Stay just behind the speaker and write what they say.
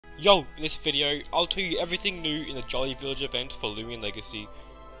Yo, in this video, I'll tell you everything new in the Jolly Village event for Loomian Legacy.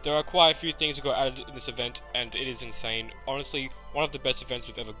 There are quite a few things that got added in this event, and it is insane. Honestly, one of the best events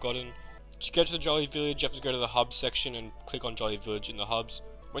we've ever gotten. To get to the Jolly Village, you have to go to the hub section and click on Jolly Village in the hubs.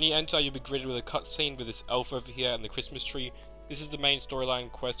 When you enter, you'll be greeted with a cutscene with this elf over here and the Christmas tree. This is the main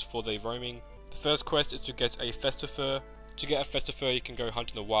storyline quest for the roaming. The first quest is to get a Festifer. To get a Festifer, you can go hunt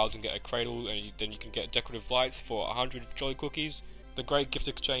in the wild and get a cradle, and then you can get decorative lights for 100 Jolly Cookies. The Great Gift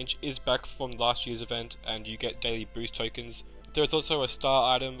Exchange is back from last year's event, and you get daily boost tokens. There is also a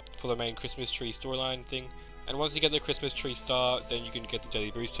star item for the main Christmas tree storyline thing, and once you get the Christmas tree star, then you can get the daily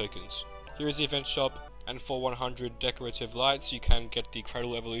boost tokens. Here is the event shop, and for 100 decorative lights, you can get the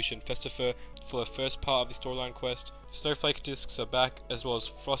Cradle Evolution Festifer for the first part of the storyline quest. Snowflake discs are back, as well as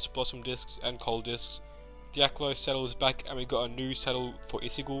Frost Blossom discs and Coal discs. The Aklo saddle is back, and we got a new saddle for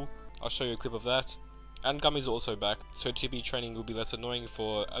Isigul. I'll show you a clip of that. And Gummies are also back, so TB training will be less annoying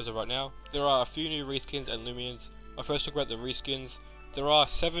for as of right now. There are a few new reskins and Loomians. I'll first talk about the reskins. There are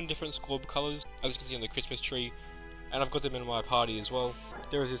 7 different Scorb colours, as you can see on the Christmas tree, and I've got them in my party as well.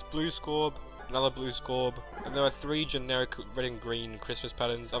 There is this blue Scorb, another blue Scorb, and there are 3 generic red and green Christmas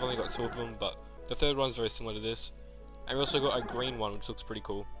patterns. I've only got 2 of them, but the third one's very similar to this. And we also got a green one, which looks pretty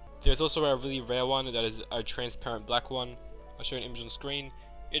cool. There's also a really rare one that is a transparent black one. I'll show you an image on screen.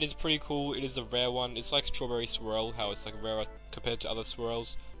 It is pretty cool. It is a rare one. It's like Strawberry Swirl, how it's like rarer compared to other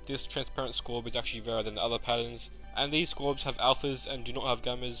swirls. This transparent Scorb is actually rarer than the other patterns. And these Scorbs have alphas and do not have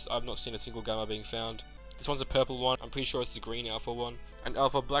gammas. I've not seen a single gamma being found. This one's a purple one. I'm pretty sure it's the green alpha one. And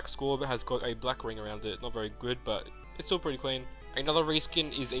alpha black Scorb has got a black ring around it. Not very good, but it's still pretty clean. Another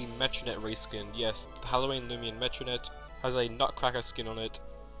reskin is a Metronet reskin. Yes, the Halloween Loomian Metronet has a Nutcracker skin on it,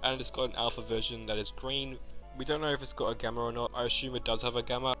 and it's got an alpha version that is green. We don't know if it's got a gamma or not. I assume it does have a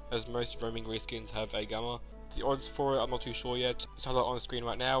gamma, as most roaming reskins have a gamma. The odds for it, I'm not too sure yet. It's either on the screen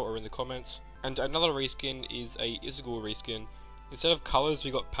right now or in the comments. And another reskin is a Isigul reskin. Instead of colours,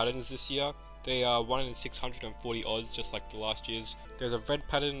 we got patterns this year. They are 1 in 640 odds, just like the last year's. There's a red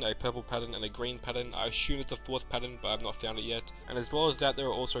pattern, a purple pattern, and a green pattern. I assume it's the 4th pattern, but I've not found it yet. And as well as that, there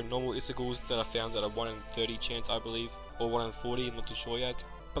are also normal Isiguls that are found at a 1 in 30 chance, I believe, or 1 in 40, I'm not too sure yet.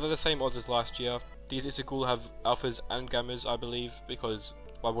 But they're the same odds as last year. These Isigul have alphas and gammas, I believe, because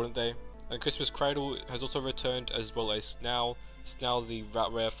why wouldn't they? And Christmas Cradle has also returned, as well as Snarl the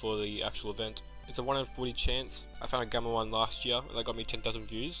route rare for the actual event. It's a 1 in 40 chance. I found a gamma one last year, and that got me 10,000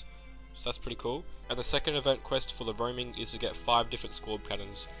 views, so that's pretty cool. And the second event quest for the roaming is to get 5 different Scorb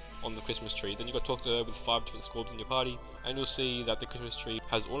patterns on the Christmas tree. Then you got to talk to her with 5 different Scorbs in your party, and you'll see that the Christmas tree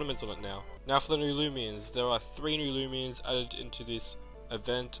has ornaments on it now. Now for the new Loomians, there are 3 new Loomians added into this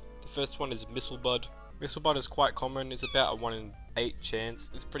event. The first one is Mistlebud. Mistlebud is quite common. It's about a 1 in 8 chance.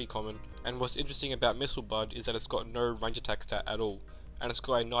 It's pretty common. And what's interesting about Mistlebud is that it's got no range attack stat at all, and it's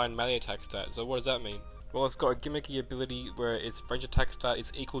got a 9 melee attack stat. So what does that mean? Well, it's got a gimmicky ability where its range attack stat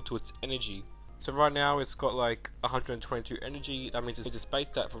is equal to its energy. So right now it's got like 122 energy. That means its base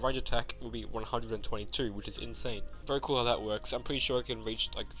stat for range attack will be 122, which is insane. Very cool how that works. I'm pretty sure it can reach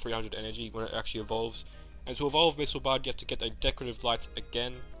like 300 energy when it actually evolves. And to evolve Mistlebud, you have to get a Decorative Lights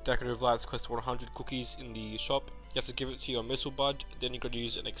again. Decorative Lights cost 100 cookies in the shop. You have to give it to your Mistlebud, then you got to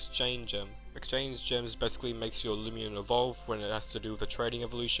use an Exchange Gem. Exchange Gems basically makes your Loomian evolve when it has to do with the trading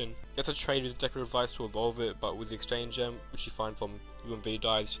evolution. You have to trade with Decorative Lights to evolve it, but with the Exchange Gem, which you find from UMV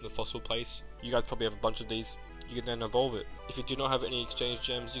dives from the fossil place, you guys probably have a bunch of these, you can then evolve it. If you do not have any Exchange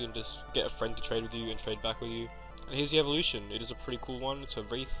Gems, you can just get a friend to trade with you and trade back with you. And here's the evolution. It is a pretty cool one. It's a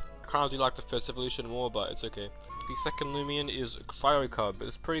Wreath. I kind of do like the first evolution more, but it's okay. The second Loomian is Cryo Cub.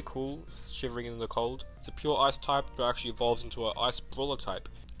 It's pretty cool. It's shivering in the cold. It's a pure ice type, but actually evolves into an ice brawler type.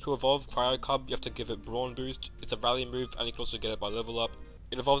 To evolve Cryo Cub, you have to give it Brawn boost. It's a rally move, and you can also get it by level up.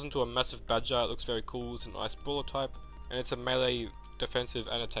 It evolves into a massive badger. It looks very cool. It's an ice brawler type, and it's a melee, defensive,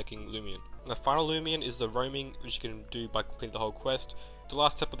 and attacking Loomian. And the final Loomian is the roaming, which you can do by completing the whole quest. The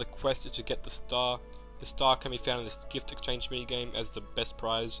last step of the quest is to get the star. The star can be found in this gift exchange minigame as the best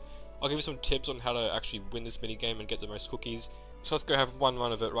prize. I'll give you some tips on how to actually win this minigame and get the most cookies. So let's go have one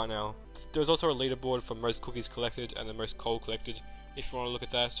run of it right now. There's also a leaderboard for most cookies collected and the most coal collected. If you want to look at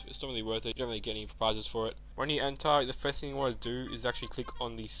that, it's not really worth it. You don't really get any prizes for it. When you enter, the first thing you want to do is actually click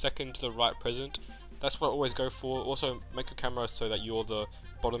on the second to the right present. That's what I always go for. Also, make your camera so that you're the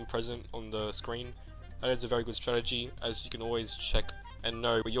bottom present on the screen. That is a very good strategy, as you can always check and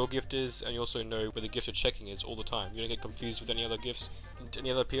know where your gift is, and you also know where the gift you're checking is all the time. You don't get confused with any other gifts, any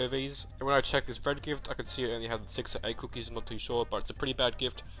other POVs. And when I checked this red gift, I could see it only had 6 or 8 cookies, I'm not too sure, but it's a pretty bad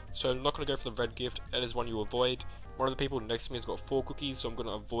gift, so I'm not going to go for the red gift. That is one you avoid. One of the people next to me has got 4 cookies, so I'm going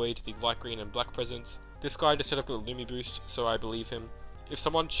to avoid the light green and black presents. This guy just said I've got a Lumi boost, so I believe him. If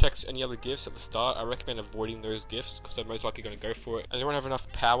someone checks any other gifts at the start, I recommend avoiding those gifts because they're most likely going to go for it, and they won't have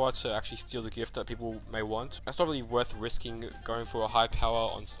enough power to actually steal the gift that people may want. That's not really worth risking going for a high power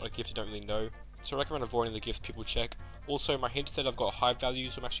on a gift you don't really know, so I recommend avoiding the gifts people check. Also, my hint said I've got high value,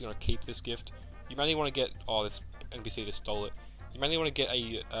 so I'm actually going to keep this gift. You mainly want to get, oh, this NPC just stole it. You mainly want to get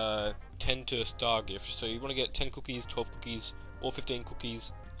a 10 to a star gift, so you want to get 10 cookies, 12 cookies, or 15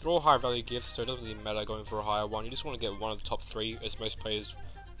 cookies. They're all high value gifts, so it doesn't really matter going for a higher one. You just want to get one of the top 3, as most players.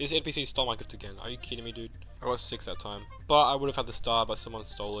 This NPC stole my gift again. Are you kidding me, dude? I got 6 that time. But I would have had the star, but someone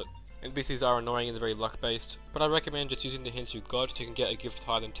stole it. NPCs are annoying and they're very luck based, but I recommend just using the hints you got so you can get a gift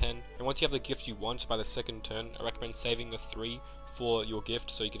higher than 10. And once you have the gift you want by the second turn, I recommend saving a 3 for your gift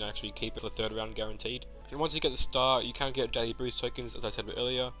so you can actually keep it for the third round guaranteed. And once you get the star, you can get daily boost tokens, as I said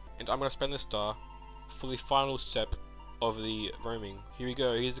earlier, and I'm going to spend the star for the final step of the roaming. Here we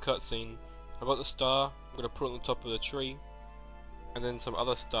go, here's the cutscene. I got the star, I'm going to put it on the top of the tree, and then some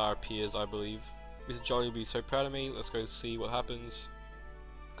other star appears, I believe. Mr. Jolly will be so proud of me. Let's go see what happens.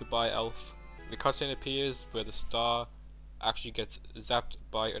 Goodbye, elf. The cutscene appears where the star actually gets zapped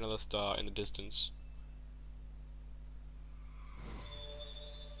by another star in the distance.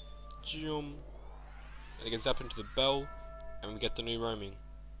 Zoom. And it gets zapped into the bell, and we get the new roaming.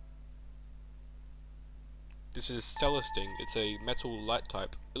 This is Celesting. It's a metal light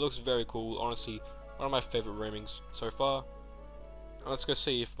type. It looks very cool, honestly, one of my favourite roamings so far. And let's go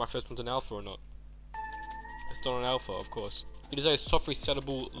see if my first one's an alpha or not. It's not an alpha, of course. It is a soft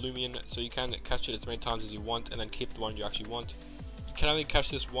resettable Loomian, so you can catch it as many times as you want and then keep the one you actually want. You can only catch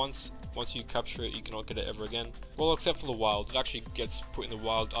this once. Once you capture it, you cannot get it ever again. Well, except for the wild. It actually gets put in the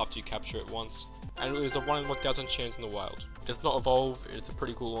wild after you capture it once. And it is a 1 in 1,000 chance in the wild. It does not evolve, it's a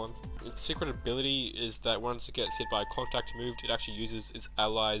pretty cool one. Its secret ability is that once it gets hit by a contact move, it actually uses its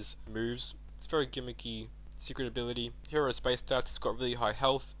allies' moves. It's very gimmicky secret ability. Here are its base stats. It's got really high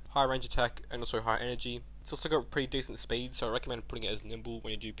health, high range attack, and also high energy. It's also got pretty decent speed, so I recommend putting it as nimble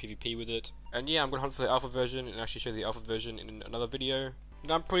when you do PvP with it. And yeah, I'm going to hunt for the alpha version and actually show the alpha version in another video.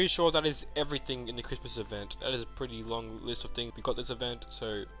 And I'm pretty sure that is everything in the Christmas event. That is a pretty long list of things we got this event,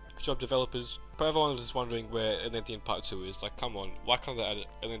 so good job developers. But everyone was just wondering where Atlantean Part 2 is. Like, come on, why can't they add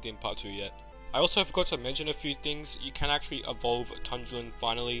Atlantean Part 2 yet? I also forgot to mention a few things. You can actually evolve Tundran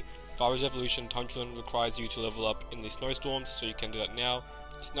finally. Vara's evolution Tundran requires you to level up in the snowstorms, so you can do that now.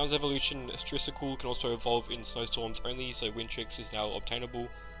 Snell's evolution Strisical can also evolve in snowstorms only, so Windtrix is now obtainable.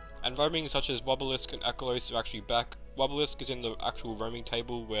 And roaming such as Wobelisk and Akalos are actually back. Wobelisk is in the actual roaming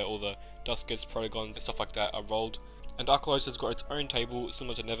table where all the Duskets, Protagons and stuff like that are rolled. And Akalos has got its own table,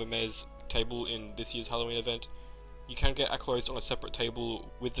 similar to Nevermere's table in this year's Halloween event. You can get Akalos on a separate table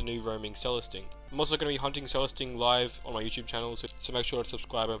with the new roaming Celesting. I'm also going to be hunting Celesting live on my YouTube channel, so make sure to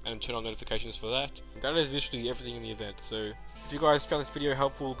subscribe and turn on notifications for that. That is literally everything in the event, so if you guys found this video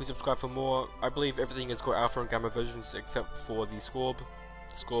helpful, please subscribe for more. I believe everything has got alpha and gamma versions except for the Scorb.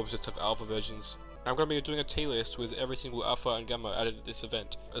 The Scorbs just have alpha versions. I'm going to be doing a tier list with every single alpha and gamma added at this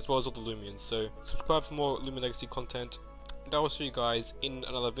event, as well as all the Loomians, so subscribe for more Loomian Legacy content, and I will see you guys in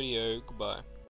another video. Goodbye.